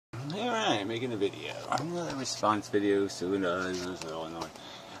Alright, making a video. Another response video soon. So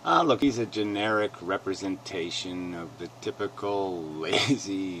annoying. Look, he's a generic representation of the typical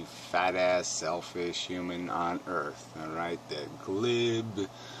lazy, fat-ass, selfish human on Earth. Alright, the glib,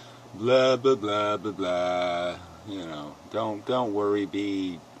 blah, blah, blah, blah, blah. You know, don't worry,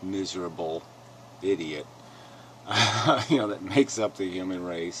 be miserable idiot. You know, that makes up the human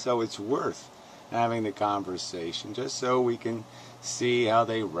race. So it's worth having the conversation just so we can see how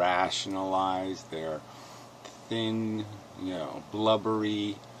they rationalize their thin, you know,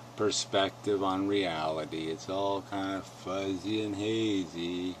 blubbery perspective on reality. It's all kind of fuzzy and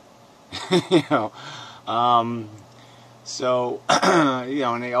hazy. You know, so, you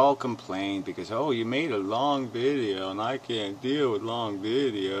know, and they all complain because, oh, you made a long video and I can't deal with long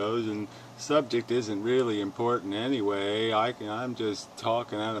videos, and subject isn't really important anyway. I'm just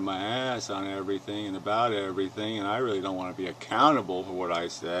talking out of my ass on everything and about everything, and I really don't want to be accountable for what I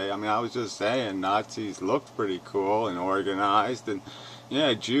say. I mean, I was just saying Nazis looked pretty cool and organized, and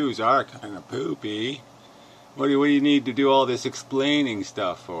yeah, Jews are kind of poopy. What do you need to do all this explaining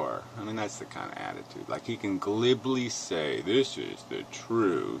stuff for? I mean, that's the kind of attitude. Like, he can glibly say, this is the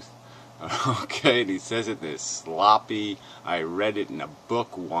truth. Okay, and he says it in this sloppy, I read it in a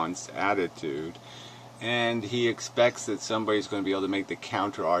book once attitude. And he expects that somebody's going to be able to make the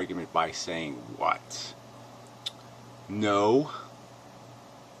counter argument by saying what? No.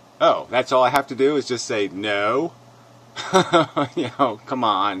 Oh, that's all I have to do is just say no? You know, come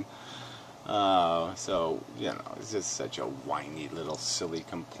on. So, you know, it's just such a whiny little silly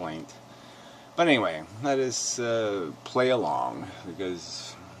complaint. But anyway, let us play along,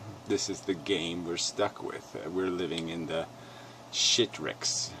 because this is the game we're stuck with. We're living in the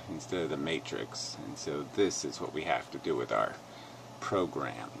shitrix instead of the matrix, and so this is what we have to do with our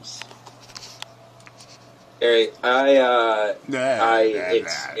programs. Hey,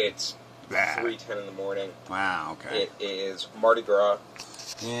 it's 3:10 in the morning. Wow, okay. It is Mardi Gras.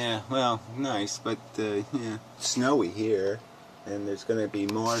 Yeah, well, nice, but yeah, snowy here, and there's going to be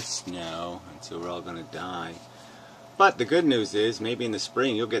more snow, and so we're all going to die. But the good news is, maybe in the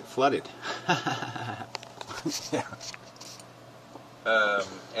spring you'll get flooded. Yeah.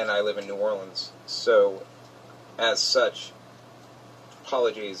 And I live in New Orleans, so as such,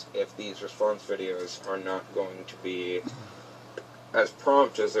 apologies if these response videos are not going to be as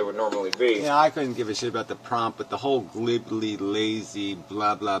prompt as they would normally be. Yeah, I couldn't give a shit about the prompt, but the whole glibly, lazy,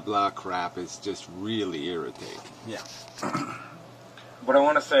 blah, blah, blah crap is just really irritating. Yeah. But I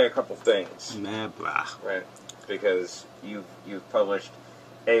want to say a couple things. Nah, blah. Right, because you've published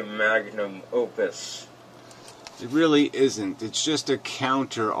a magnum opus. It really isn't. It's just a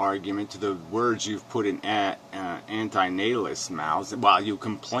counter-argument to the words you've put in anti-natalists' mouths while you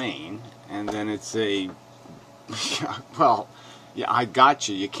complain, and then it's a... well... Yeah, I got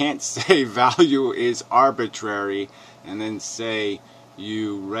you. You can't say value is arbitrary and then say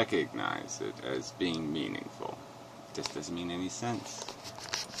you recognize it as being meaningful. It just doesn't mean any sense.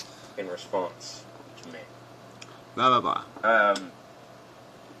 In response to me. Blah, blah, blah.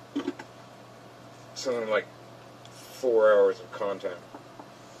 Something like 4 hours of content.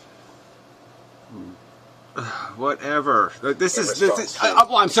 Whatever. This is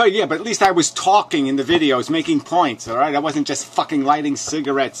well, I'm sorry, yeah, but at least I was talking in the videos, making points, alright? I wasn't just fucking lighting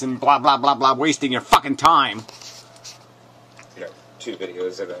cigarettes and blah, blah, blah, blah, wasting your fucking time. You know, 2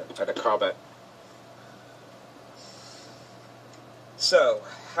 videos at a combat. So,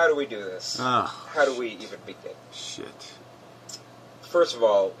 how do we do this? Oh, how do we even begin? Shit. First of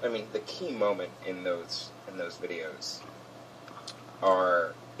all, I mean, the key moment in those videos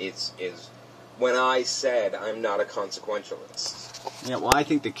is when I said I'm not a consequentialist. Yeah, well, I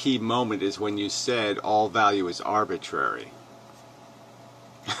think the key moment is when you said all value is arbitrary.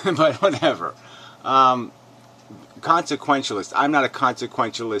 But whatever. Consequentialist. I'm not a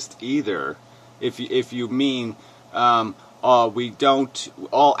consequentialist either. If you mean we don't,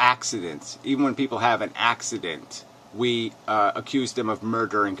 all accidents, even when people have an accident, we accuse them of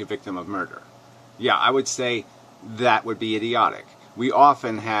murder and convict them of murder. Yeah, I would say that would be idiotic. We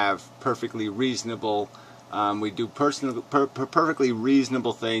often have perfectly reasonable, we do perfectly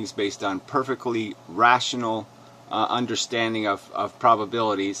reasonable things based on perfectly rational understanding of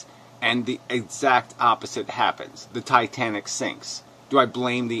probabilities, and the exact opposite happens. The Titanic sinks. Do I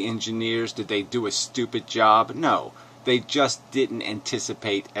blame the engineers? Did they do a stupid job? No. They just didn't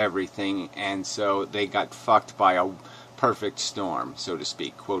anticipate everything, and so they got fucked by a perfect storm, so to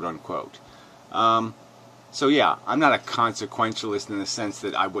speak, quote unquote. So yeah, I'm not a consequentialist in the sense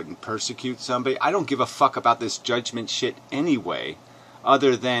that I wouldn't persecute somebody. I don't give a fuck about this judgment shit anyway,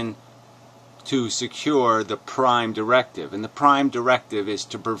 other than to secure the prime directive. And the prime directive is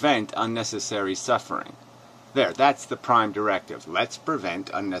to prevent unnecessary suffering. There, that's the prime directive. Let's prevent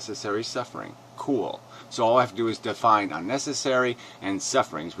unnecessary suffering. Cool. So all I have to do is define unnecessary, and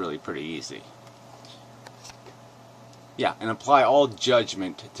suffering is really pretty easy. Yeah, and apply all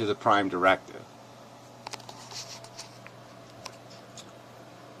judgment to the prime directive.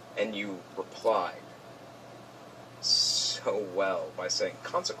 And you replied so well by saying,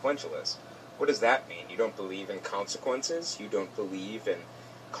 consequentialist. What does that mean? You don't believe in consequences? You don't believe in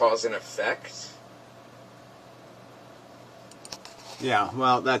cause and effect? Yeah,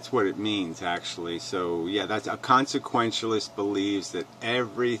 well, that's what it means, actually. So, yeah, that's a consequentialist believes that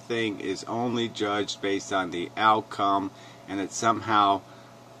everything is only judged based on the outcome, and that somehow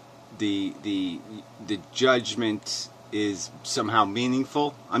the judgment is somehow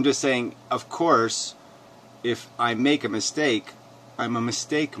meaningful. I'm just saying, of course, if I make a mistake, I'm a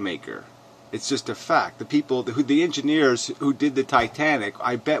mistake maker. It's just a fact. The engineers who did the Titanic,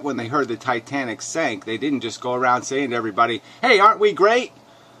 I bet when they heard the Titanic sank, they didn't just go around saying to everybody, hey, aren't we great?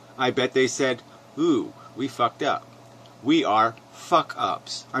 I bet they said, ooh, we fucked up. We are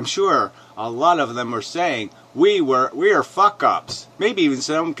fuck-ups. I'm sure a lot of them were saying, we are fuck-ups. Maybe even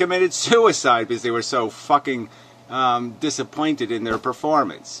some committed suicide because they were so fucking disappointed in their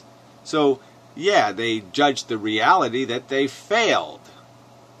performance. So, yeah, they judged the reality that they failed.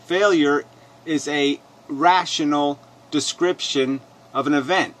 Failure is a rational description of an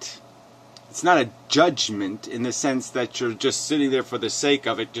event. It's not a judgment in the sense that you're just sitting there for the sake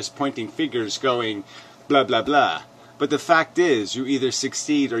of it, just pointing fingers going blah, blah, blah. But the fact is, you either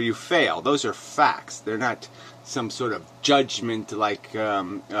succeed or you fail. Those are facts. They're not some sort of judgment like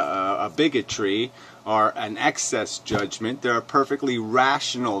a bigotry or an excess judgment. They're a perfectly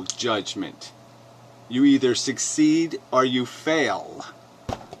rational judgment. You either succeed or you fail.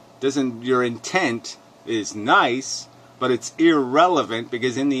 Your intent is nice, but it's irrelevant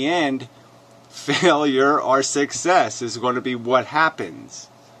because in the end, failure or success is going to be what happens.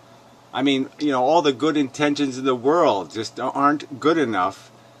 I mean, all the good intentions in the world just aren't good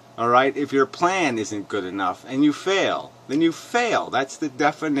enough, all right? If your plan isn't good enough and you fail, then you fail. That's the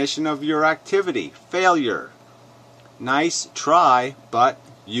definition of your activity, failure. Nice try, but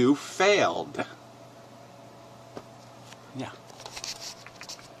you failed. Yeah.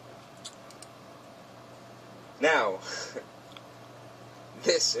 Now,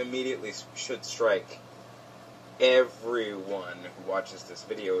 this immediately should strike everyone who watches this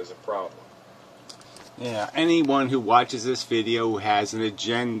video as a problem. Yeah, anyone who watches this video who has an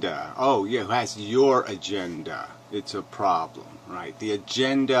agenda, who has your agenda, it's a problem, right? The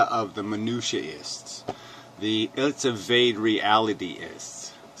agenda of the minutiaists, the let's evade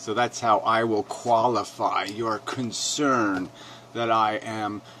realityists. So that's how I will qualify your concern that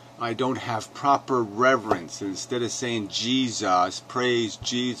I don't have proper reverence. Instead of saying Jesus, praise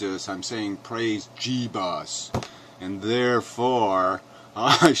Jesus, I'm saying praise Jeebus. And therefore,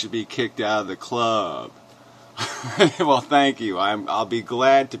 I should be kicked out of the club. Well, thank you. I'll be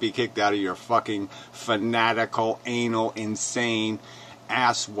glad to be kicked out of your fucking fanatical, anal, insane,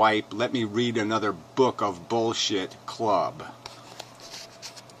 asswipe, let me read another book of bullshit club.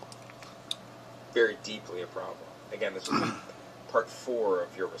 Very deeply a problem. Again, this was part 4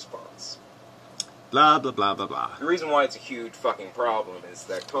 of your response. Blah, blah, blah, blah, blah. The reason why it's a huge fucking problem is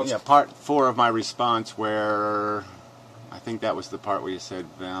that... Yeah, part 4 of my response where... I think that was the part where you said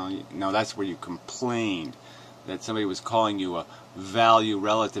value... No, that's where you complained that somebody was calling you a value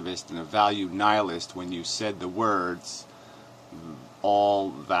relativist and a value nihilist when you said the words, all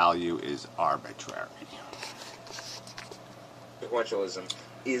value is arbitrary. Consequentialism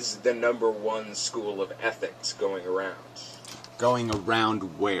is the #1 school of ethics going around. Going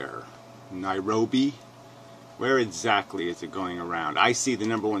around where? Nairobi? Where exactly is it going around? I see the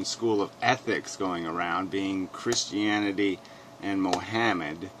 #1 school of ethics going around being Christianity and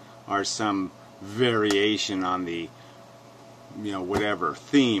Mohammed are some variation on the, whatever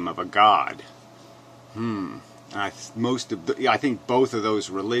theme of a god. I think both of those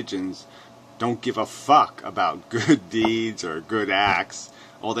religions don't give a fuck about good deeds or good acts.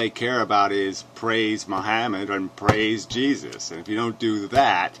 All they care about is praise Muhammad and praise Jesus. And if you don't do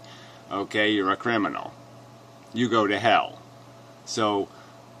that, okay, you're a criminal. You go to hell. So,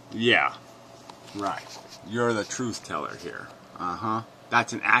 yeah, right. You're the truth teller here.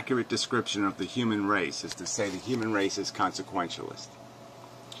 That's an accurate description of the human race, is to say the human race is consequentialist.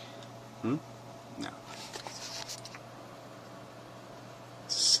 No.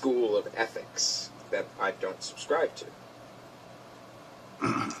 School of ethics that I don't subscribe to.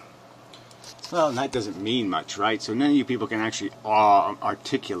 Well, and that doesn't mean much, right? So none of you people can actually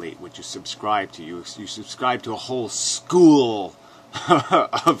articulate what you subscribe to. You subscribe to a whole school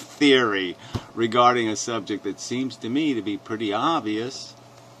of theory regarding a subject that seems to me to be pretty obvious.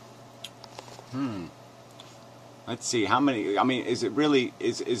 Let's see, how many, I mean, is it really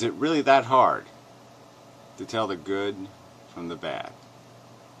that hard to tell the good from the bad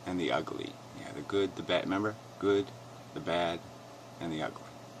and the ugly? Yeah, the good, the bad, remember? Good, the bad, and the ugly.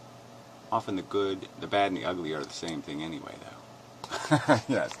 Often the good, the bad, and the ugly are the same thing anyway, though.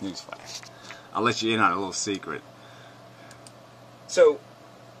 Yeah, it's newsflash. I'll let you in on a little secret. So,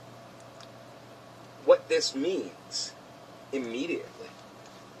 what this means immediately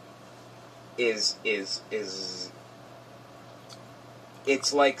is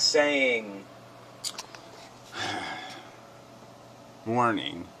it's like saying,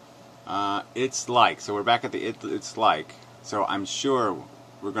 warning, it's like, so we're back at the it's like, so I'm sure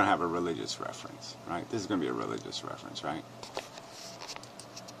we're going to have a religious reference, right? This is going to be a religious reference, right?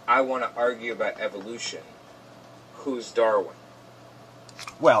 I want to argue about evolution. Who's Darwin?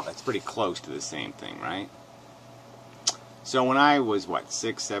 Well, that's pretty close to the same thing, right? So when I was,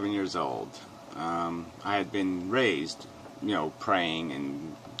 6, 7 years old, I had been raised, praying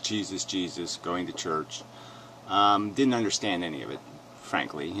and Jesus, Jesus, going to church. Didn't understand any of it,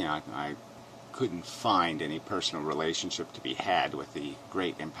 frankly. I couldn't find any personal relationship to be had with the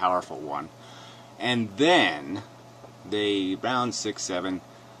great and powerful one. And then, around 6, 7,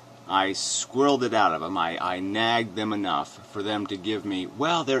 I squirreled it out of them. I nagged them enough for them to give me,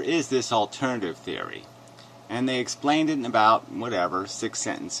 well, there is this alternative theory. And they explained it in about, 6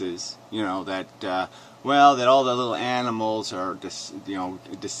 sentences, that, that all the little animals are,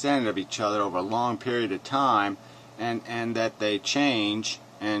 descendant of each other over a long period of time, and that they change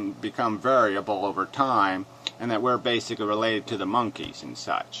and become variable over time, and that we're basically related to the monkeys and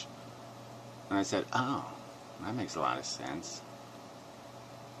such. And I said, oh, that makes a lot of sense.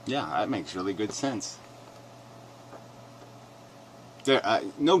 Yeah, that makes really good sense. There,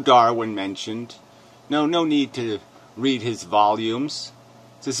 no Darwin mentioned. No need to read his volumes.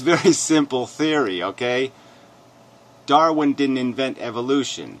 It's this very simple theory, okay? Darwin didn't invent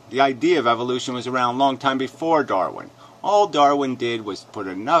evolution. The idea of evolution was around a long time before Darwin. All Darwin did was put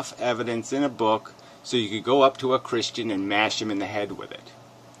enough evidence in a book so you could go up to a Christian and mash him in the head with it.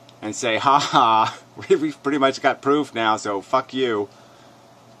 And say, ha, we've pretty much got proof now, so fuck you.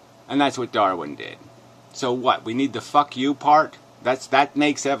 And that's what Darwin did. So what, we need the fuck you part? That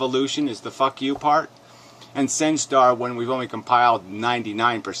makes evolution, is the fuck you part? And since Darwin, we've only compiled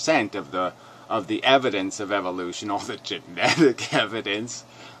 99% of the evidence of evolution, all the genetic evidence.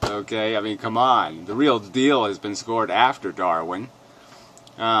 Okay, I mean, come on. The real deal has been scored after Darwin.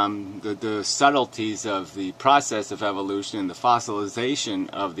 The subtleties of the process of evolution and the fossilization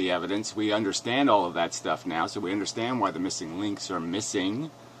of the evidence, we understand all of that stuff now, so we understand why the missing links are missing.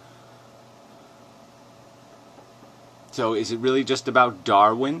 So is it really just about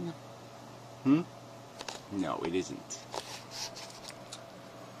Darwin? No, it isn't.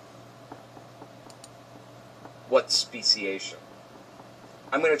 What's speciation?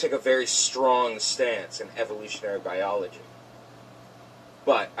 I'm going to take a very strong stance in evolutionary biology.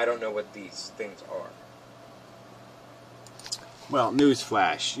 But I don't know what these things are. Well,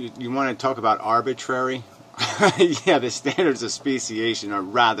 newsflash. You want to talk about arbitrary? Yeah, the standards of speciation are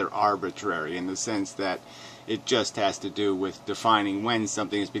rather arbitrary in the sense that it just has to do with defining when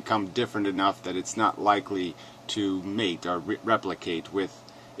something has become different enough that it's not likely to mate or replicate with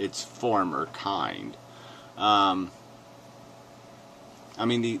its former kind. I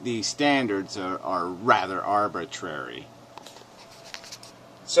mean, the standards are rather arbitrary.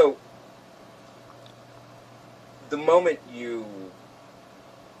 So, the moment you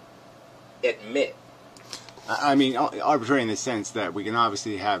admit... I mean, arbitrary in the sense that we can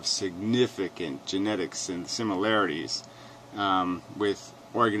obviously have significant genetic similarities with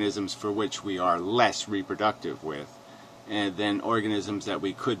organisms for which we are less reproductive with, and then organisms that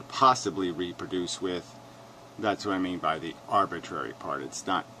we could possibly reproduce with. That's what I mean by the arbitrary part. It's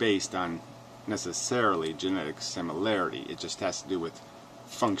not based on necessarily genetic similarity. It just has to do with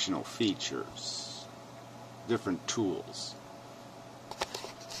functional features, different tools.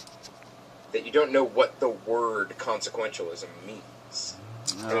 That you don't know what the word consequentialism means.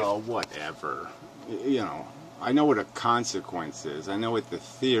 Oh, whatever. I know what a consequence is. I know what the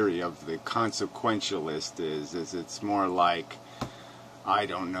theory of the consequentialist is. It's more like, I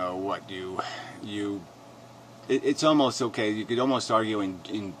don't know what it's almost okay. You could almost argue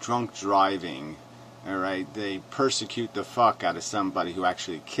in drunk driving, all right, they persecute the fuck out of somebody who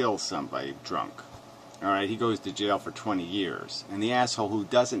actually kills somebody drunk. All right, he goes to jail for 20 years. And the asshole who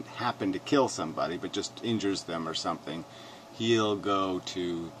doesn't happen to kill somebody but just injures them or something, he'll go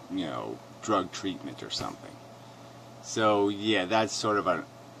to, you know, drug treatment or something. So, yeah, that's sort of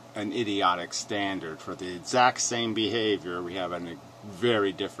an idiotic standard. For the exact same behavior, we have a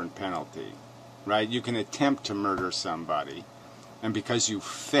very different penalty, right? You can attempt to murder somebody, and because you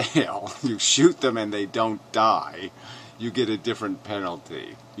fail, you shoot them and they don't die, you get a different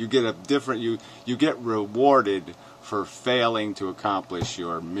penalty. You get a different, you get rewarded for failing to accomplish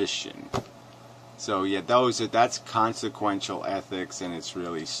your mission. So yeah, that's consequential ethics, and it's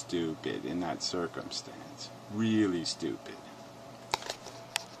really stupid in that circumstance. Really stupid.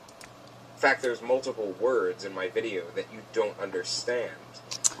 In fact, there's multiple words in my video that you don't understand.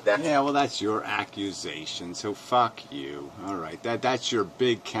 Yeah, well, that's your accusation, so fuck you. All right, that's your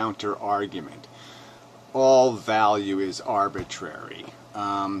big counter argument. All value is arbitrary.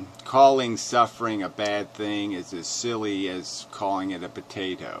 Calling suffering a bad thing is as silly as calling it a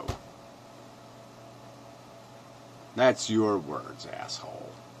potato. That's your words,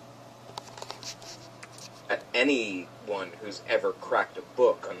 asshole. Anyone who's ever cracked a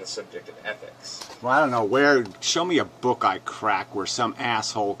book on the subject of ethics. Well, I don't know. Show me a book I crack where some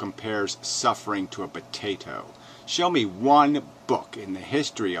asshole compares suffering to a potato. Show me one book in the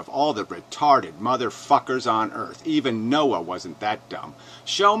history of all the retarded motherfuckers on Earth. Even Noah wasn't that dumb.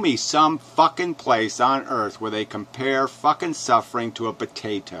 Show me some fucking place on Earth where they compare fucking suffering to a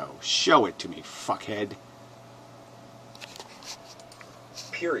potato. Show it to me, fuckhead.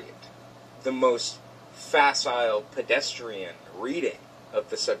 Period. The most facile, pedestrian reading of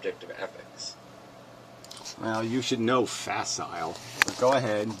the subject of ethics. Well, you should know facile, but go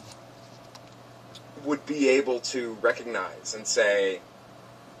ahead. Would be able to recognize and say,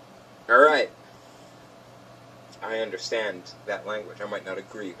 alright, I understand that language. I might not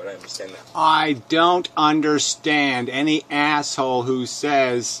agree, but I understand that. I don't understand any asshole who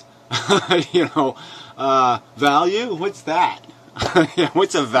says, value? What's that?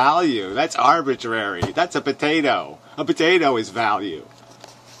 What's a value? That's arbitrary. That's a potato. A potato is value.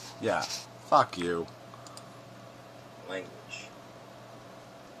 Yeah, fuck you. Language.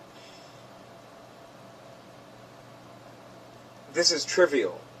 This is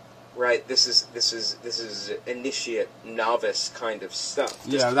trivial, right? This is initiate, novice kind of stuff.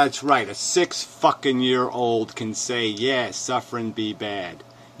 Yeah, that's right. A 6-fucking-year-old can say, yeah, suffering be bad.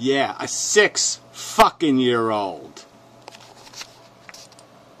 Yeah, a 6-fucking-year-old.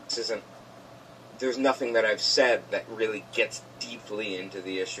 There's nothing that I've said that really gets deeply into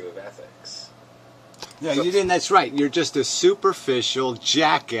the issue of ethics. Yeah, you didn't. That's right. You're just a superficial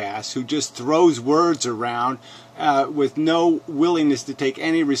jackass who just throws words around with no willingness to take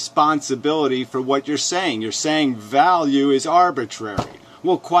any responsibility for what you're saying. You're saying value is arbitrary.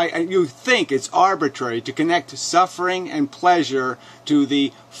 Well, you think it's arbitrary to connect suffering and pleasure to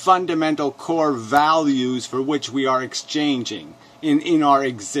the fundamental core values for which we are exchanging in our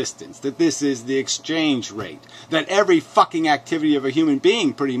existence, that this is the exchange rate, that every fucking activity of a human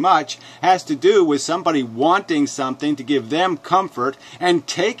being pretty much has to do with somebody wanting something to give them comfort and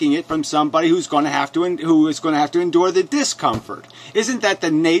taking it from somebody who is going to have to endure the discomfort. Isn't that the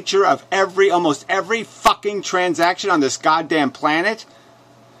nature of almost every fucking transaction on this goddamn planet?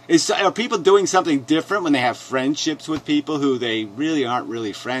 Are people doing something different when they have friendships with people who they really aren't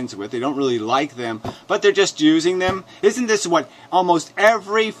really friends with? They don't really like them, but they're just using them? Isn't this what almost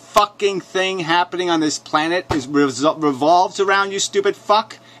every fucking thing happening on this planet revolves around, you stupid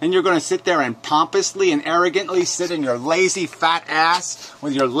fuck? And you're going to sit there and pompously and arrogantly sit in your lazy fat ass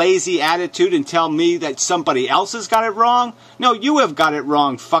with your lazy attitude and tell me that somebody else has got it wrong? No, you have got it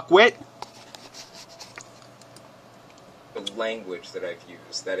wrong, fuckwit. The language that I've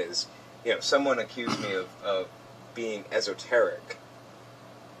used, that is, someone accused me of being esoteric.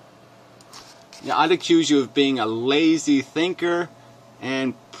 Yeah, I'd accuse you of being a lazy thinker,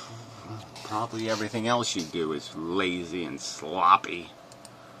 and probably everything else you do is lazy and sloppy.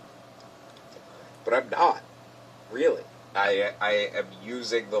 But I'm not, really. I am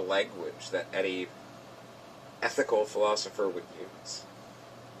using the language that any ethical philosopher would use.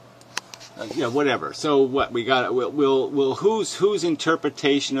 Yeah, whatever. So what we got? Whose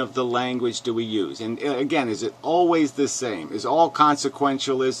interpretation of the language do we use? And again, is it always the same? Is all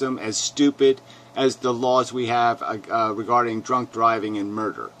consequentialism as stupid as the laws we have regarding drunk driving and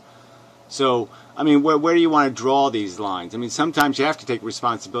murder? So, I mean, where do you want to draw these lines? I mean, sometimes you have to take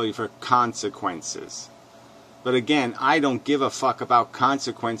responsibility for consequences. But again, I don't give a fuck about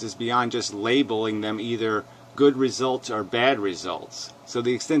consequences beyond just labeling them either good results or bad results. So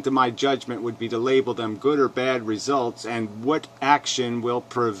the extent of my judgment would be to label them good or bad results, and what action will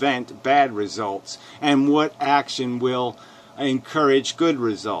prevent bad results, and what action will encourage good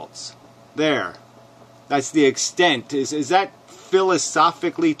results. There. That's the extent. Is that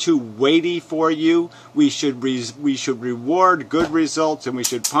philosophically too weighty for you? We should reward good results and we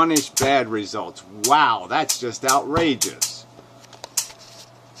should punish bad results. Wow, that's just outrageous.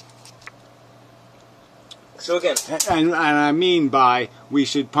 So again, and I mean by we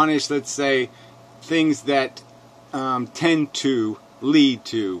should punish, let's say, things that tend to lead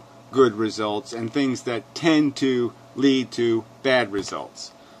to good results and things that tend to lead to bad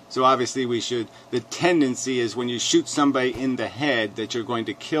results. So obviously the tendency is when you shoot somebody in the head that you're going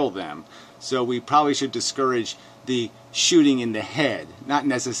to kill them. So we probably should discourage the shooting in the head, not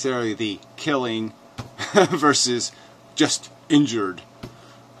necessarily the killing versus just injured.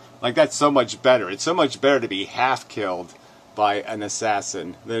 Like, that's so much better. It's so much better to be half killed by an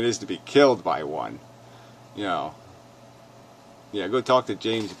assassin than it is to be killed by one. You know. Yeah, go talk to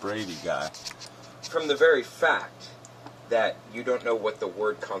James Brady guy. From the very fact that you don't know what the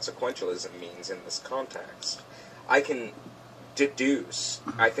word consequentialism means in this context, I can deduce,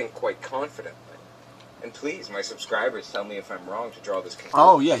 I think quite confidently, and please, my subscribers, tell me if I'm wrong to draw this conclusion.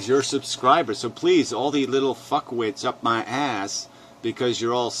 Oh, yes, you're a subscriber, so please, all the little fuckwits up my ass, because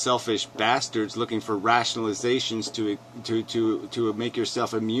you're all selfish bastards looking for rationalizations to make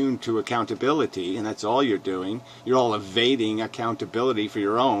yourself immune to accountability, and that's all you're doing. You're all evading accountability for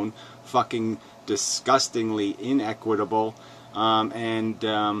your own fucking disgustingly inequitable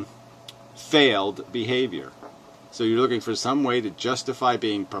and failed behavior. So you're looking for some way to justify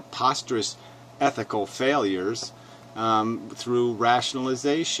being preposterous ethical failures through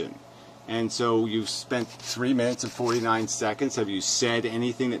rationalization. And so you've spent 3 minutes and 49 seconds. Have you said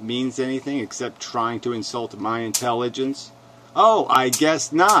anything that means anything except trying to insult my intelligence? Oh, I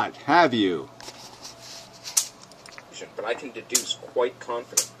guess not. Have you? But I can deduce quite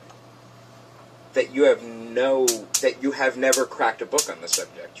confidently that you have never cracked a book on the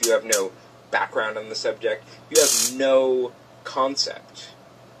subject. You have no background on the subject. You have no concept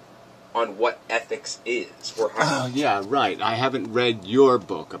on what ethics is or how. Oh, yeah, right. I haven't read your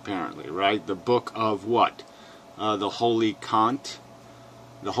book, apparently, right? The book of what? The Holy Kant?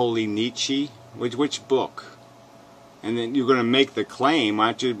 The Holy Nietzsche? Which book? And then you're going to make the claim.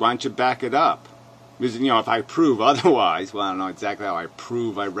 Why don't you back it up? Because, you know, if I prove otherwise, well, I don't know exactly how I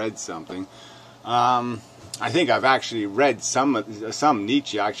prove I read something. I think I've actually read some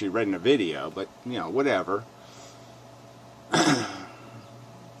Nietzsche I actually read in a video, but, you know, whatever.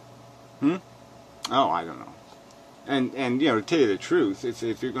 Oh, I don't know. And you know, to tell you the truth,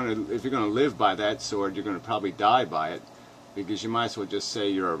 if you're gonna live by that sword, you're gonna probably die by it, because you might as well just say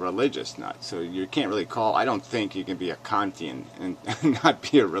you're a religious nut. So you can't really call. I don't think you can be a Kantian and not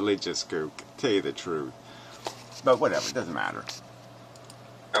be a religious kook. To tell you the truth, but whatever, it doesn't matter.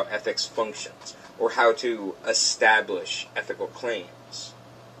 How ethics functions, or how to establish ethical claims,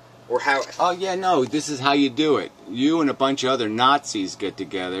 or how... Oh, yeah, no, this is how you do it. You and a bunch of other Nazis get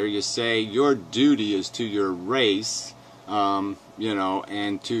together. You say your duty is to your race, you know,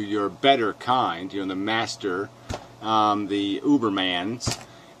 and to your better kind, you know, the master, the Ubermans,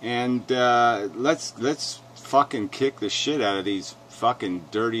 and let's fucking kick the shit out of these fucking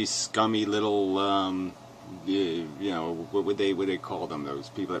dirty, scummy little... you know, what would they call them? Those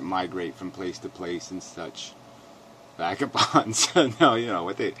people that migrate from place to place and such. Vagabonds. No, you know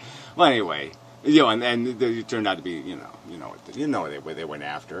what they. Well, anyway, you know, and they turned out to be, you know what they went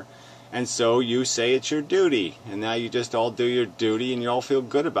after, and so you say it's your duty, and now you just all do your duty, and you all feel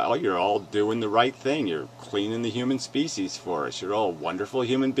good about it. Oh, you're all doing the right thing. You're cleaning the human species for us. You're all wonderful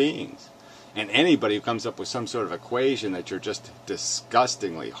human beings. And anybody who comes up with some sort of equation that you're just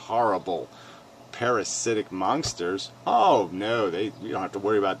disgustingly horrible, parasitic monsters, oh no, you don't have to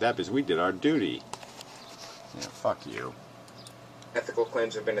worry about that because we did our duty. Yeah, fuck you. Ethical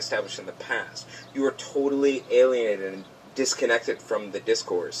claims have been established in the past. You are totally alienated and disconnected from the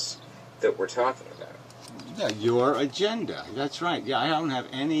discourse that we're talking about. Yeah, your agenda. That's right. Yeah, I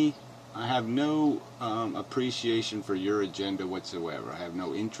have no appreciation for your agenda whatsoever. I have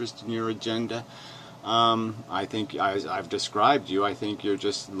no interest in your agenda. I think, as I've described you, I think you're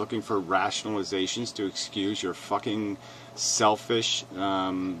just looking for rationalizations to excuse your fucking selfish,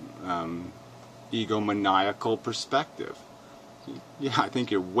 egomaniacal perspective. Yeah, I think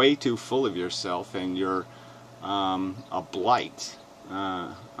you're way too full of yourself, and you're a blight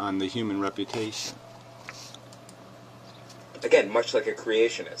on the human reputation. Again, much like a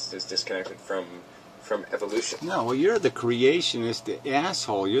creationist is disconnected from evolution. No, well, you're the creationist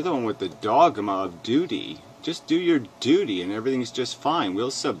asshole. You're the one with the dogma of duty. Just do your duty and everything's just fine.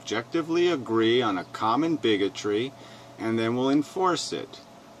 We'll subjectively agree on a common bigotry and then we'll enforce it.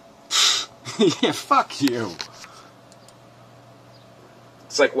 Yeah, fuck you.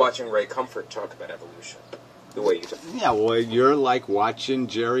 It's like watching Ray Comfort talk about evolution. The way you do. Yeah, well, you're like watching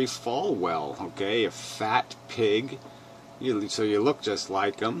Jerry Falwell, okay? A fat pig. So you look just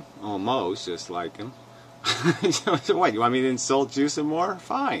like him. Almost just like him. So what, you want me to insult you some more?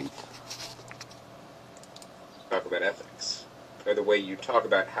 Fine. Talk about ethics. Or the way you talk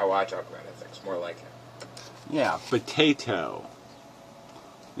about how I talk about ethics. More like it. Yeah, potato.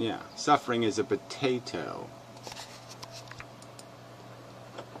 Yeah, suffering is a potato.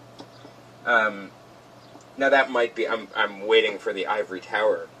 Now that might be. I'm waiting for the ivory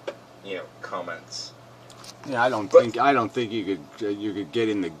tower, comments. Yeah, I don't think you could get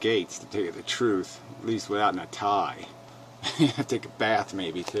in the gates, to tell you the truth. At least without a tie. Take a bath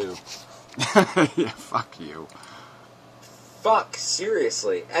maybe too. Yeah, fuck you. Fuck,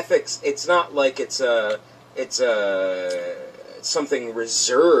 seriously. Ethics, it's not like it's something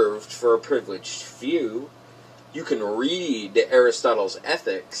reserved for a privileged few. You can read Aristotle's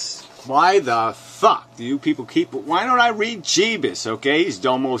Ethics. Why the fuck do you people keep... Why don't I read Jeebus, okay? He's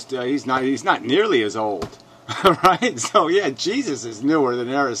almost... he's not nearly as old. Right? So, yeah, Jesus is newer than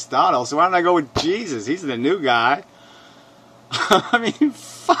Aristotle, so why don't I go with Jesus? He's the new guy. I mean,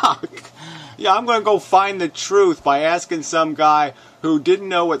 fuck. Yeah, I'm going to go find the truth by asking some guy who didn't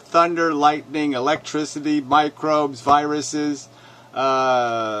know what thunder, lightning, electricity, microbes, viruses,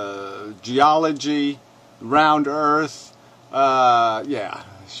 geology, round earth. Yeah,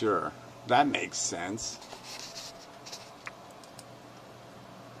 sure. That makes sense.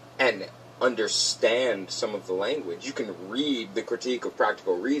 And understand some of the language. You can read the Critique of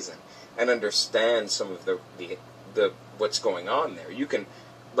Practical Reason and understand some of the what's going on there. You can,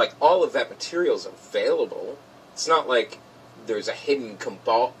 like, all of that material is available. It's not like there's a hidden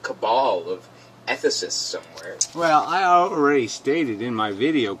cabal of ethicists somewhere. Well, I already stated in my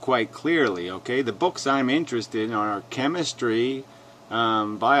video quite clearly, okay? The books I'm interested in are chemistry,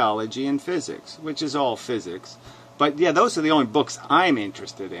 biology, and physics, which is all physics. But, yeah, those are the only books I'm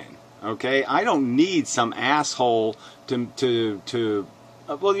interested in, okay? I don't need some asshole to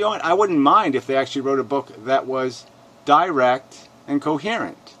well, you know what? I wouldn't mind if they actually wrote a book that was direct and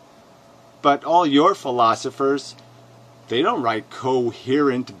coherent. But all your philosophers, they don't write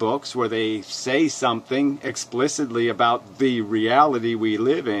coherent books where they say something explicitly about the reality we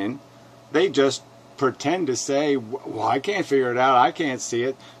live in. They just pretend to say, well, I can't figure it out, I can't see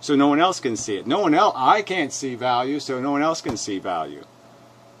it, so no one else can see it. I can't see value, so no one else can see value.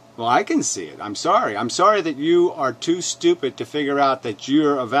 Well, I can see it. I'm sorry. I'm sorry that you are too stupid to figure out that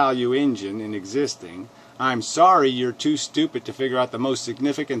you're a value engine in existing. I'm sorry you're too stupid to figure out the most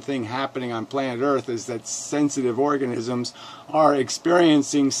significant thing happening on planet Earth is that sensitive organisms are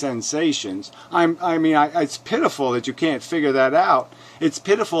experiencing sensations. It's pitiful that you can't figure that out. It's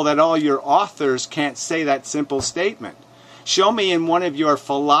pitiful that all your authors can't say that simple statement. Show me in one of your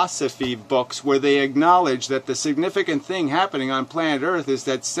philosophy books where they acknowledge that the significant thing happening on planet Earth is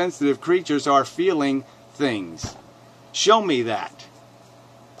that sensitive creatures are feeling things. Show me that.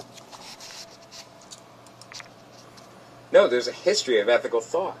 No, there's a history of ethical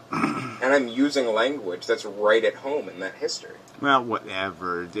thought. And I'm using language that's right at home in that history. Well,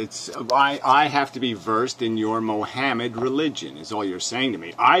 whatever. I have to be versed in your Mohammed religion, is all you're saying to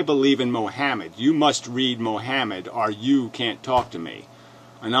me. I believe in Mohammed. You must read Mohammed or you can't talk to me.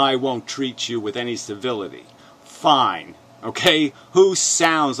 And I won't treat you with any civility. Fine. Okay? Who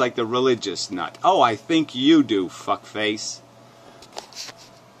sounds like the religious nut? Oh, I think you do, fuckface.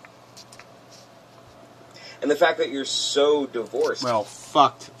 And the fact that you're so divorced. Well,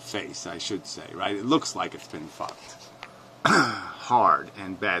 fucked face, I should say, right? It looks like it's been fucked. Hard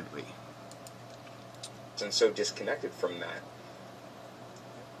and badly. And so disconnected from that.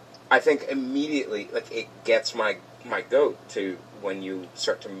 I think immediately, like, it gets my goat to when you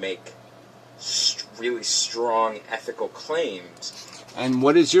start to make really strong ethical claims. And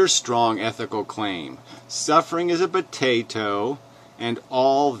what is your strong ethical claim? Suffering is a potato, and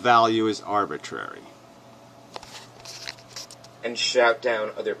all value is arbitrary. And shout down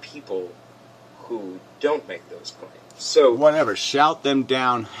other people who don't make those claims. So whatever, shout them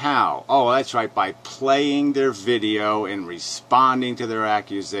down how? Oh, that's right, by playing their video and responding to their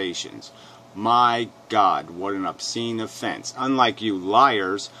accusations. My God, what an obscene offense. Unlike you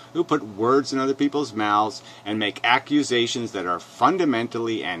liars who put words in other people's mouths and make accusations that are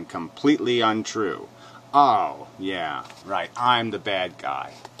fundamentally and completely untrue. Oh, yeah, right, I'm the bad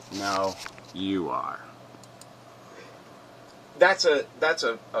guy. No, you are. That's a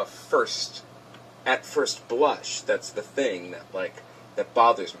first at first blush, that's the thing that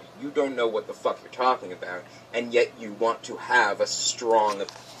bothers me. You don't know what the fuck you're talking about, and yet you want to have a strong...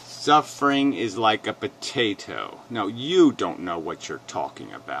 Suffering is like a potato. No, you don't know what you're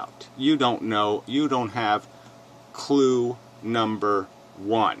talking about. You don't know, you don't have clue number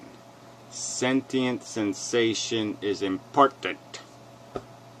 1. Sentient sensation is important.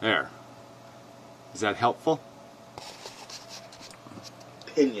 There. Is that helpful?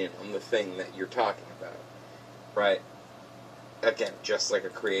 Opinion on the thing that you're talking about. Right? Again, just like a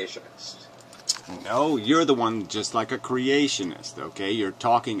creationist. No, you're the one just like a creationist, okay? You're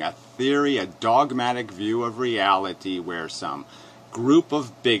talking a theory, a dogmatic view of reality where some group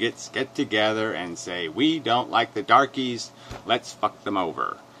of bigots get together and say, we don't like the darkies, let's fuck them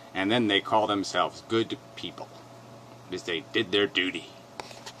over. And then they call themselves good people because they did their duty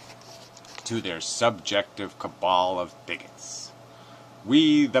to their subjective cabal of bigots.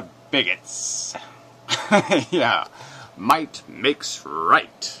 We the bigots. Yeah, might makes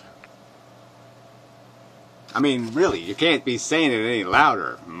right. I mean, really, you can't be saying it any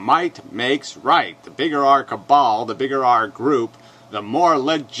louder. Might makes right. The bigger our cabal, the bigger our group, the more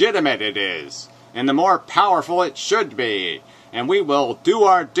legitimate it is, and the more powerful it should be. And we will do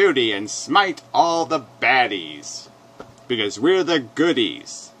our duty and smite all the baddies. Because we're the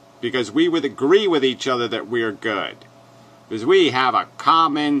goodies. Because we would agree with each other that we're good. Because we have a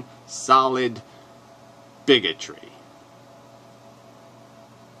common, solid bigotry.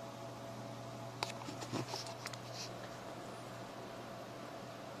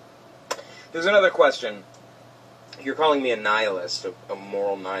 There's another question. You're calling me a nihilist, a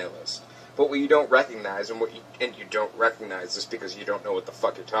moral nihilist. But what you don't recognize, and you don't recognize this because you don't know what the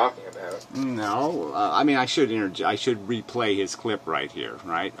fuck you're talking about. No, I mean I should replay his clip right here,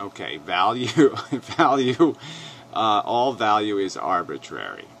 right? Okay, value, all value is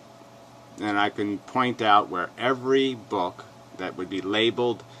arbitrary, and I can point out where every book that would be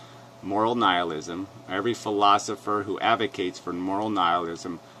labeled moral nihilism, every philosopher who advocates for moral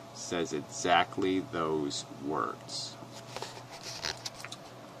nihilism says exactly those words.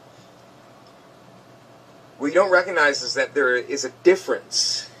 What you don't recognize is that there is a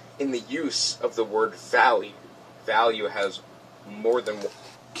difference in the use of the word value. Value has more than one.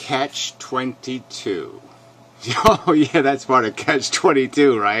 Catch-22. Oh, yeah, that's part of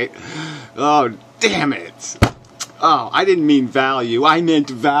Catch-22, right? Oh, damn it. Oh, I didn't mean value. I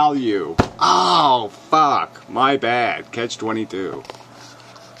meant value. Oh, fuck. My bad. Catch-22.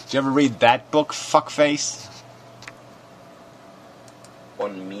 Did you ever read that book, fuckface?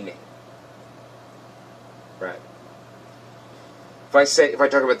 On meaning. Right. If I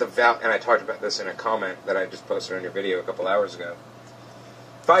talk about the value, and I talked about this in a comment that I just posted on your video a couple hours ago.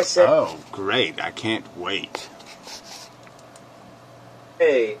 If I say, oh, great! I can't wait.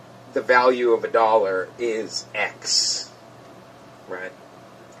 Hey, the value of $1 is X, right?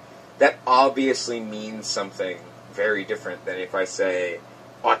 That obviously means something very different than if I say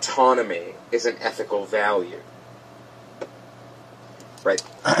autonomy is an ethical value. Right.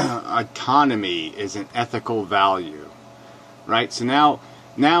 Autonomy is an ethical value, right? So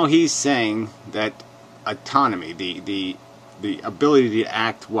now he's saying that autonomy, the ability to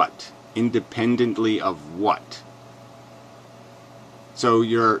act what? Independently of what? So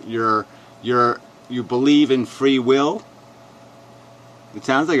you believe in free will? It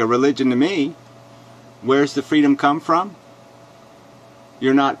sounds like a religion to me. Where's the freedom come from?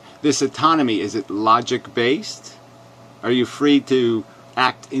 You're not, this autonomy, is it logic based? Are you free to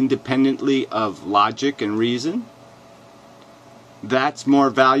act independently of logic and reason? That's more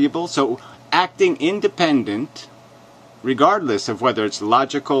valuable. So acting independent, regardless of whether it's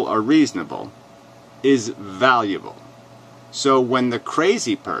logical or reasonable, is valuable. So when the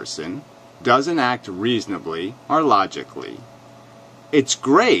crazy person doesn't act reasonably or logically, it's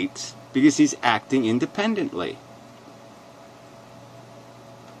great because he's acting independently.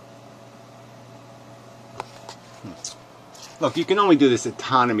 Look, you can only do this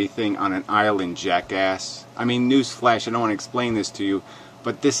autonomy thing on an island, jackass. I mean, newsflash, I don't want to explain this to you,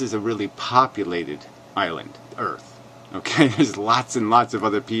 but this is a really populated island, Earth. Okay, there's lots and lots of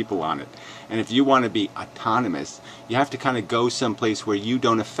other people on it. And if you want to be autonomous, you have to kind of go someplace where you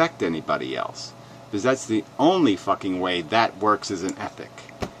don't affect anybody else. Because that's the only fucking way that works as an ethic.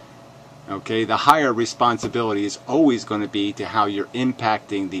 Okay, the higher responsibility is always going to be to how you're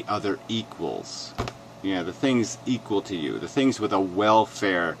impacting the other equals. You know, the things equal to you, the things with a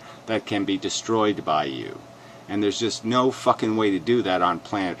welfare that can be destroyed by you. And there's just no fucking way to do that on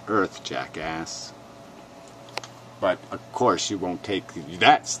planet Earth, jackass. But of course you won't take,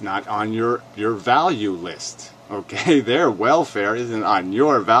 that's not on your value list. Okay, their welfare isn't on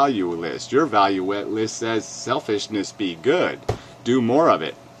your value list. Your value list says selfishness be good. Do more of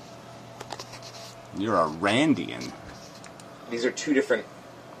it. You're a Randian. These are two different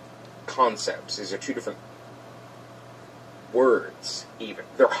concepts. These are two different words, even.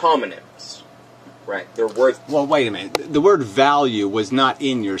 They're homonyms, right? They're words. Well, wait a minute. The word value was not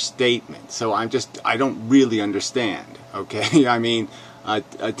in your statement, so I don't really understand, okay? I mean,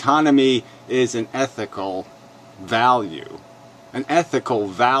 autonomy is an ethical value. An ethical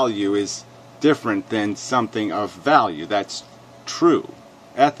value is different than something of value. That's true.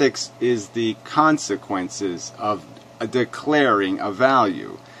 Ethics is the consequences of declaring a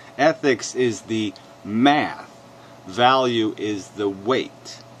value. Ethics is the math. Value is the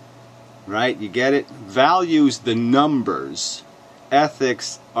weight. Right? You get it? Value's the numbers.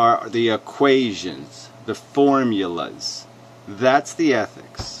 Ethics are the equations, the formulas. That's the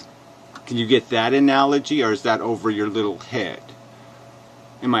ethics. Can you get that analogy, or is that over your little head?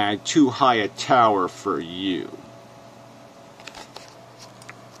 Am I too high a tower for you?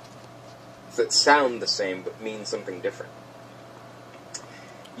 That sound the same but mean something different.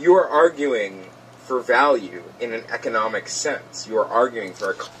 You are arguing for value in an economic sense. You are arguing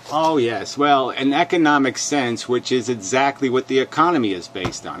for a... Oh yes, well, an economic sense, which is exactly what the economy is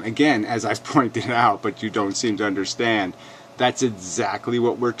based on. Again, as I've pointed out, but you don't seem to understand, that's exactly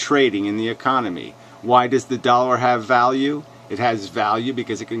what we're trading in the economy. Why does the dollar have value? It has value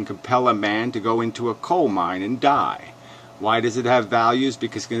because it can compel a man to go into a coal mine and die. Why does it have values?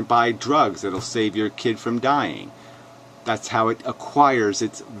 Because it can buy drugs that'll save your kid from dying. That's how it acquires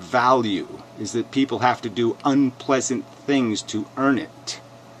its value, is that people have to do unpleasant things to earn it.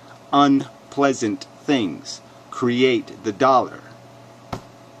 Unpleasant things create the dollar.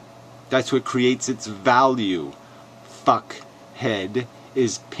 That's what creates its value. Fuckhead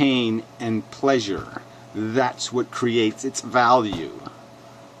is pain and pleasure. That's what creates its value.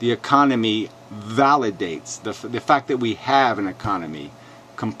 The economy validates the fact that we have an economy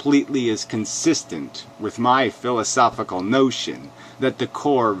completely is consistent with my philosophical notion that the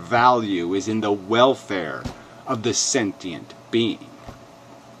core value is in the welfare of the sentient being.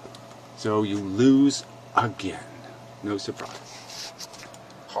 So you lose again. No surprise.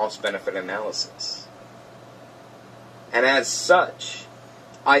 Cost-benefit analysis. And as such,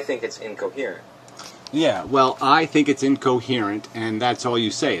 I think it's incoherent. Yeah, well, I think it's incoherent, and that's all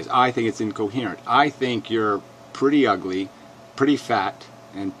you say is, I think it's incoherent. I think you're pretty ugly, pretty fat,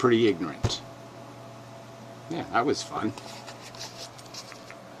 and pretty ignorant. Yeah, that was fun.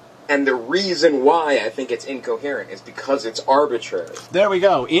 And the reason why I think it's incoherent is because it's arbitrary. There we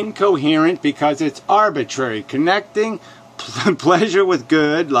go. Incoherent because it's arbitrary. Connecting pleasure with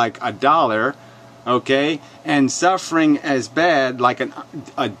good, like a dollar, okay, and suffering as bad, like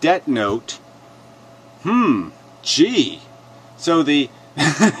a debt note. Gee. So the,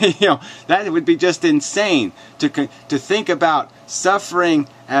 that would be just insane to think about suffering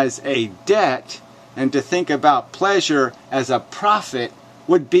as a debt and to think about pleasure as a profit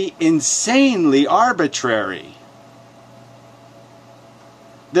would be insanely arbitrary.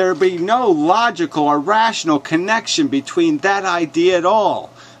 There would be no logical or rational connection between that idea at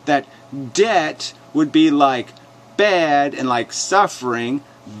all. That debt would be like bad and like suffering.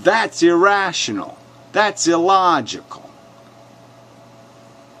 That's irrational. That's illogical.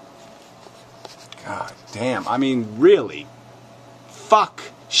 God damn. I mean, really. Fuck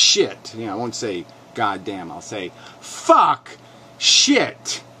shit. I won't say God damn. I'll say fuck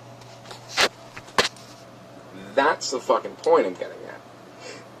shit. That's the fucking point I'm getting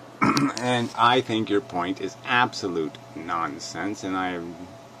at. And I think your point is absolute nonsense, and I'm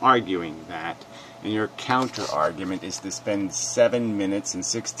arguing that. And your counter-argument is to spend 7 minutes and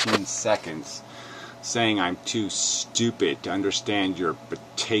 16 seconds saying I'm too stupid to understand your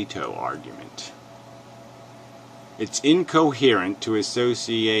potato argument. It's incoherent to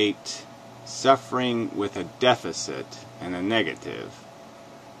associate suffering with a deficit and a negative,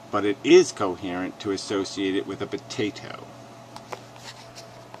 but it is coherent to associate it with a potato.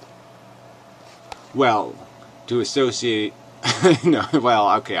 Well, to associate... no,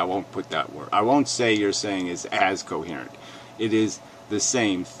 well, okay, I won't put that word. I won't say you're saying is as coherent. It is the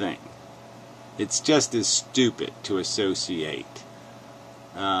same thing. It's just as stupid to associate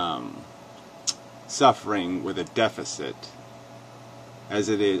suffering with a deficit as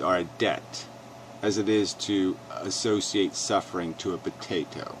it is, or a debt, as it is to associate suffering to a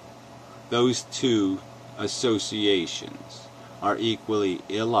potato. Those two associations are equally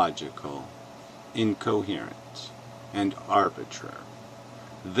illogical, incoherent, and arbitrary.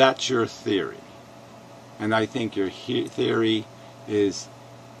 That's your theory. And I think your theory is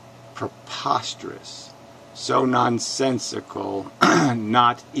preposterous, so nonsensical,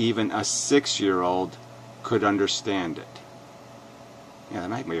 not even a 6-year-old could understand it. Yeah, that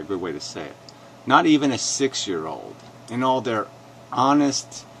might be a good way to say it. Not even a 6-year-old, in all their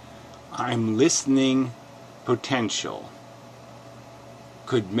honest, I'm listening potential,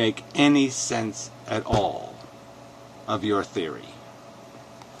 could make any sense at all of your theory.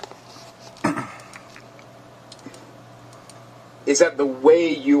 Is that the way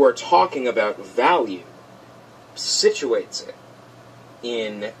you are talking about value situates it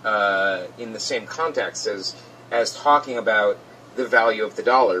in the same context as talking about the value of the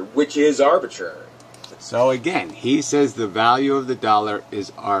dollar, which is arbitrary. So again, he says the value of the dollar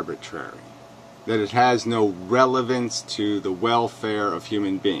is arbitrary, that it has no relevance to the welfare of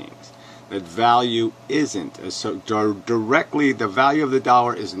human beings, that value isn't directly, the value of the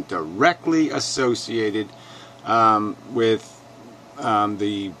dollar isn't directly associated with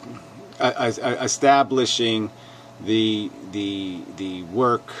establishing the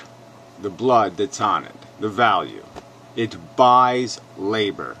work, the blood that's on it, the value. It buys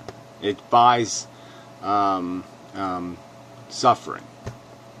labor. It buys suffering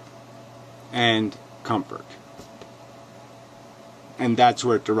and comfort. And that's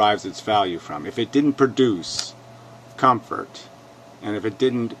where it derives its value from. If it didn't produce comfort, and if it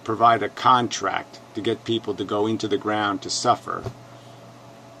didn't provide a contract to get people to go into the ground to suffer,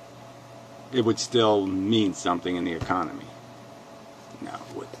 it would still mean something in the economy. No,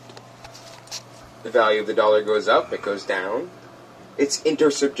 it wouldn't. The value of the dollar goes up, it goes down. It's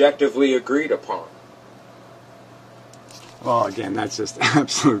intersubjectively agreed upon. Well, again, that's just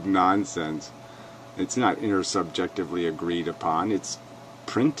absolute nonsense. It's not intersubjectively agreed upon. It's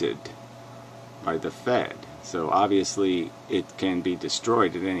printed by the Fed. So obviously it can be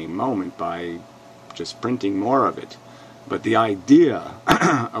destroyed at any moment by just printing more of it. But the idea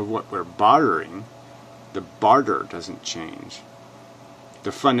of what we're bartering, the barter doesn't change.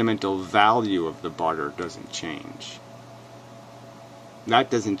 The fundamental value of the barter doesn't change.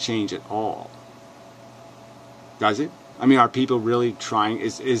 That doesn't change at all. Does it? I mean, are people really trying?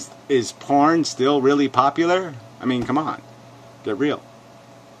 Is porn still really popular? I mean, come on. Get real.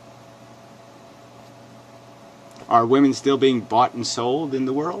 Are women still being bought and sold in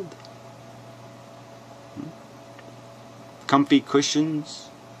the world? Comfy cushions?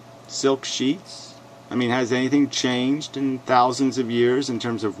 Silk sheets? I mean, has anything changed in thousands of years in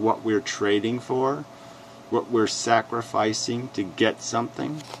terms of what we're trading for? What we're sacrificing to get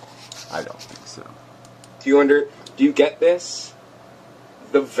something? I don't think so. Do you get this?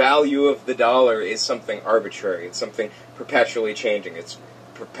 The value of the dollar is something arbitrary. It's something perpetually changing. It's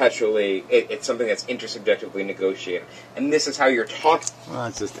something that's intersubjectively negotiated. And this is how you're talking. Well,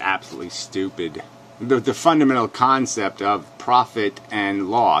 it's just absolutely stupid. The fundamental concept of profit and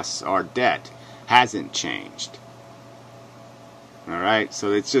loss or debt hasn't changed. Alright?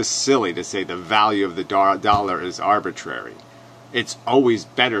 So it's just silly to say the value of the dollar is arbitrary. It's always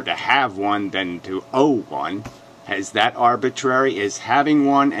better to have one than to owe one. Is that arbitrary? Is having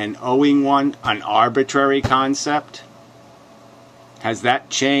one and owing one an arbitrary concept? Has that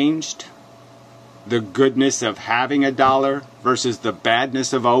changed? The goodness of having a dollar versus the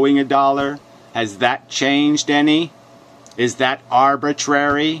badness of owing a dollar? Has that changed any? Is that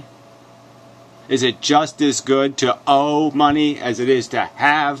arbitrary? Is it just as good to owe money as it is to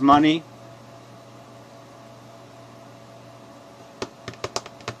have money?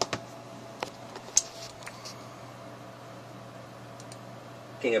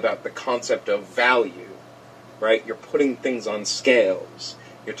 About the concept of value, right? You're putting things on scales.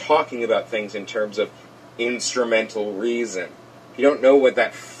 You're talking about things in terms of instrumental reason. If you don't know what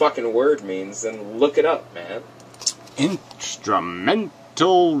that fucking word means, then look it up, man.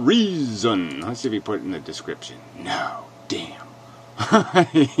 Instrumental reason. Let's see if you put it in the description. No. Damn.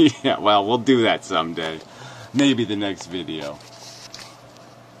 Yeah, well, we'll do that someday. Maybe the next video.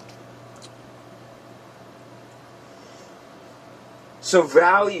 So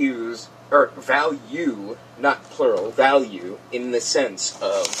value, not plural, value in the sense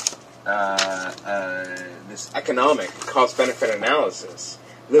of this economic cost-benefit analysis,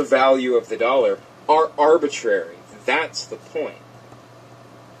 the value of the dollar, are arbitrary. That's the point.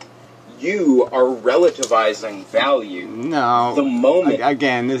 You are relativizing value. No. The moment.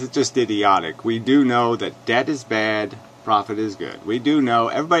 Again, this is just idiotic. We do know that debt is bad, profit is good. We do know,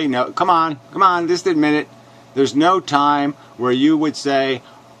 everybody knows. Come on, just admit it. There's no time where you would say,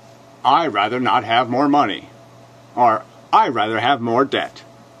 I'd rather not have more money. Or, I'd rather have more debt.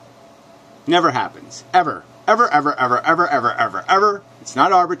 Never happens. Ever. Ever, ever, ever, ever, ever, ever, ever. It's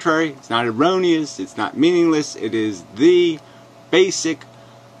not arbitrary. It's not erroneous. It's not meaningless. It is the basic,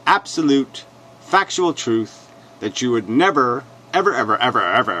 absolute, factual truth that you would never, ever, ever, ever,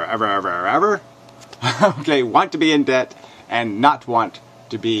 ever, ever, ever, ever, okay, want to be in debt and not want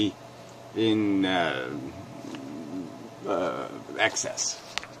to be in excess.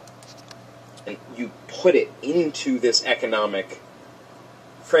 And you put it into this economic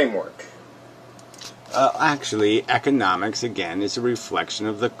framework. Actually, economics, again, is a reflection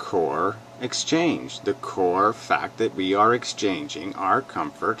of the core exchange. The core fact that we are exchanging our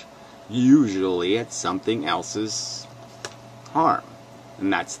comfort, usually at something else's harm.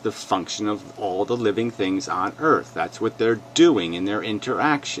 And that's the function of all the living things on Earth. That's what they're doing in their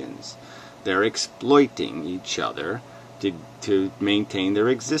interactions. They're exploiting each other to maintain their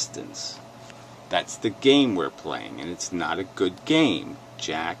existence. That's the game we're playing, and it's not a good game,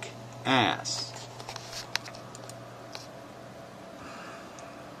 jackass.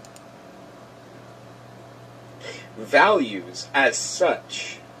 Values, as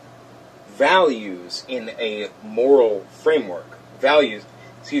such, values in a moral framework, values,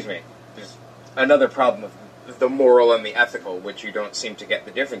 there's another problem of the moral and the ethical, which you don't seem to get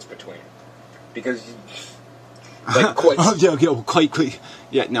the difference between. Because, like, I'm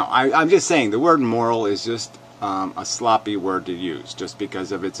just saying, the word moral is just a sloppy word to use, just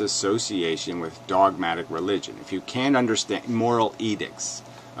because of its association with dogmatic religion. If you can't understand moral edicts,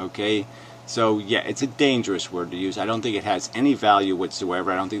 okay? So, yeah, it's a dangerous word to use. I don't think it has any value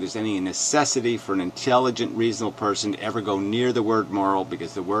whatsoever. I don't think there's any necessity for an intelligent, reasonable person to ever go near the word moral,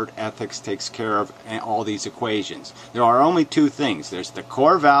 because the word ethics takes care of all these equations. There are only two things. There's the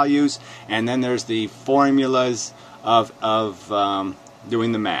core values, and then there's the formulas of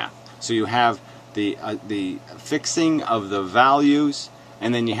doing the math. So you have the fixing of the values,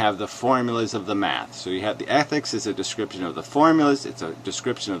 and then you have the formulas of the math. So you have the ethics is a description of the formulas, it's a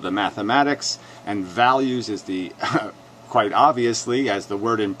description of the mathematics, and values is the, quite obviously, as the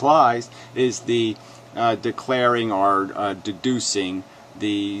word implies, is the declaring or deducing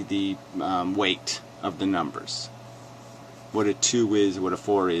the weight of the numbers. What a 2 is, what a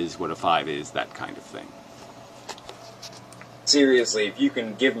 4 is, what a 5 is, that kind of thing. Seriously, if you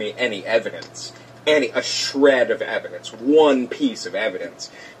can give me any evidence, a shred of evidence, one piece of evidence,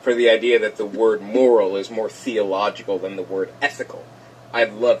 for the idea that the word moral is more theological than the word ethical,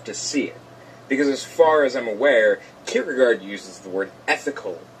 I'd love to see it. Because as far as I'm aware, Kierkegaard uses the word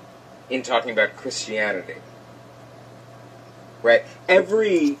ethical in talking about Christianity. Right?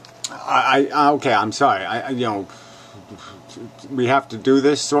 Okay, I'm sorry. We have to do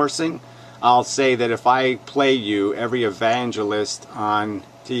this sourcing. I'll say that if I play you every evangelist on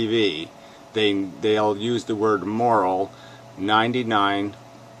TV, they'll use the word moral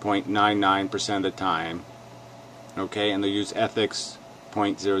 99.99% of the time, okay, and they'll use ethics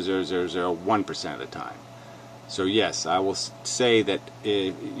 0.00001% of the time. So yes, I will say that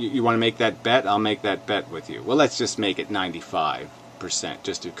if you want to make that bet, I'll make that bet with you. Well, let's just make it 95%,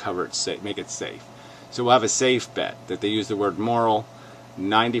 just to cover it safe, make it safe. So we'll have a safe bet that they use the word moral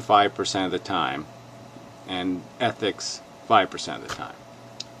 95% of the time, and ethics 5% of the time.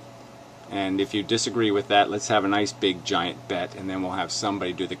 And if you disagree with that, let's have a nice big giant bet, and then we'll have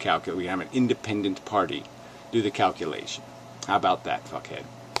somebody do the calculation. We have an independent party do the calculation. How about that, fuckhead?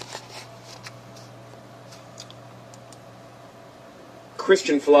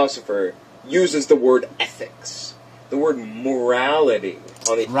 Christian philosopher uses the word ethics, the word morality.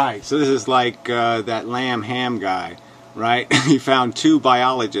 Right, so this is like that Lamb Ham guy, right? He found 2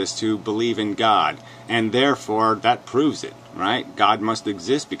 biologists who believe in God, and therefore that proves it. Right? God must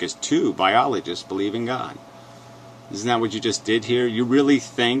exist because 2 biologists believe in God. Isn't that what you just did here? You really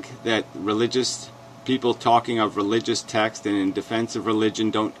think that religious people talking of religious text and in defense of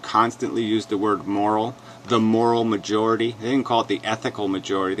religion don't constantly use the word moral? The moral majority? They didn't call it the ethical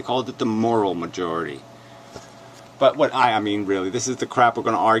majority. They called it the moral majority. But what I mean, really, this is the crap we're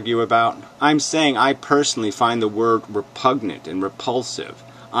going to argue about. I'm saying I personally find the word repugnant and repulsive.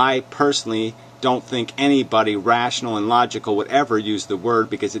 I personally don't think anybody rational and logical would ever use the word,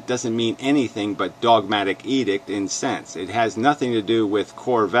 because it doesn't mean anything but dogmatic edict in sense. It has nothing to do with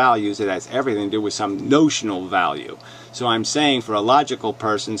core values. It has everything to do with some notional value. So I'm saying for a logical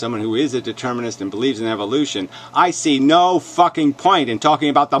person, someone who is a determinist and believes in evolution, I see no fucking point in talking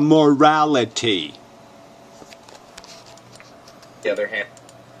about the morality. On the other hand,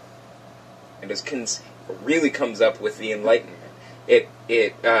 it really comes up with the Enlightenment. It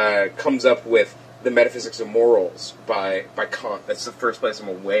comes up with the metaphysics of morals by Kant. That's the first place I'm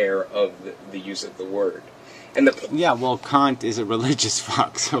aware of the use of the word. And the Yeah, well, Kant is a religious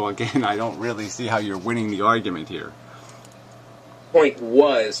fuck, so again, I don't really see how you're winning the argument here. point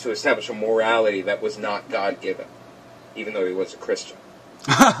was to establish a morality that was not God-given, even though he was a Christian.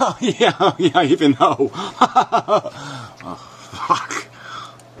 yeah, even though. Oh, fuck.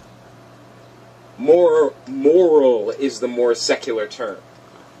 Moral is the more secular term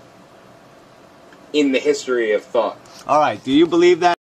in the history of thought. All right, do you believe that?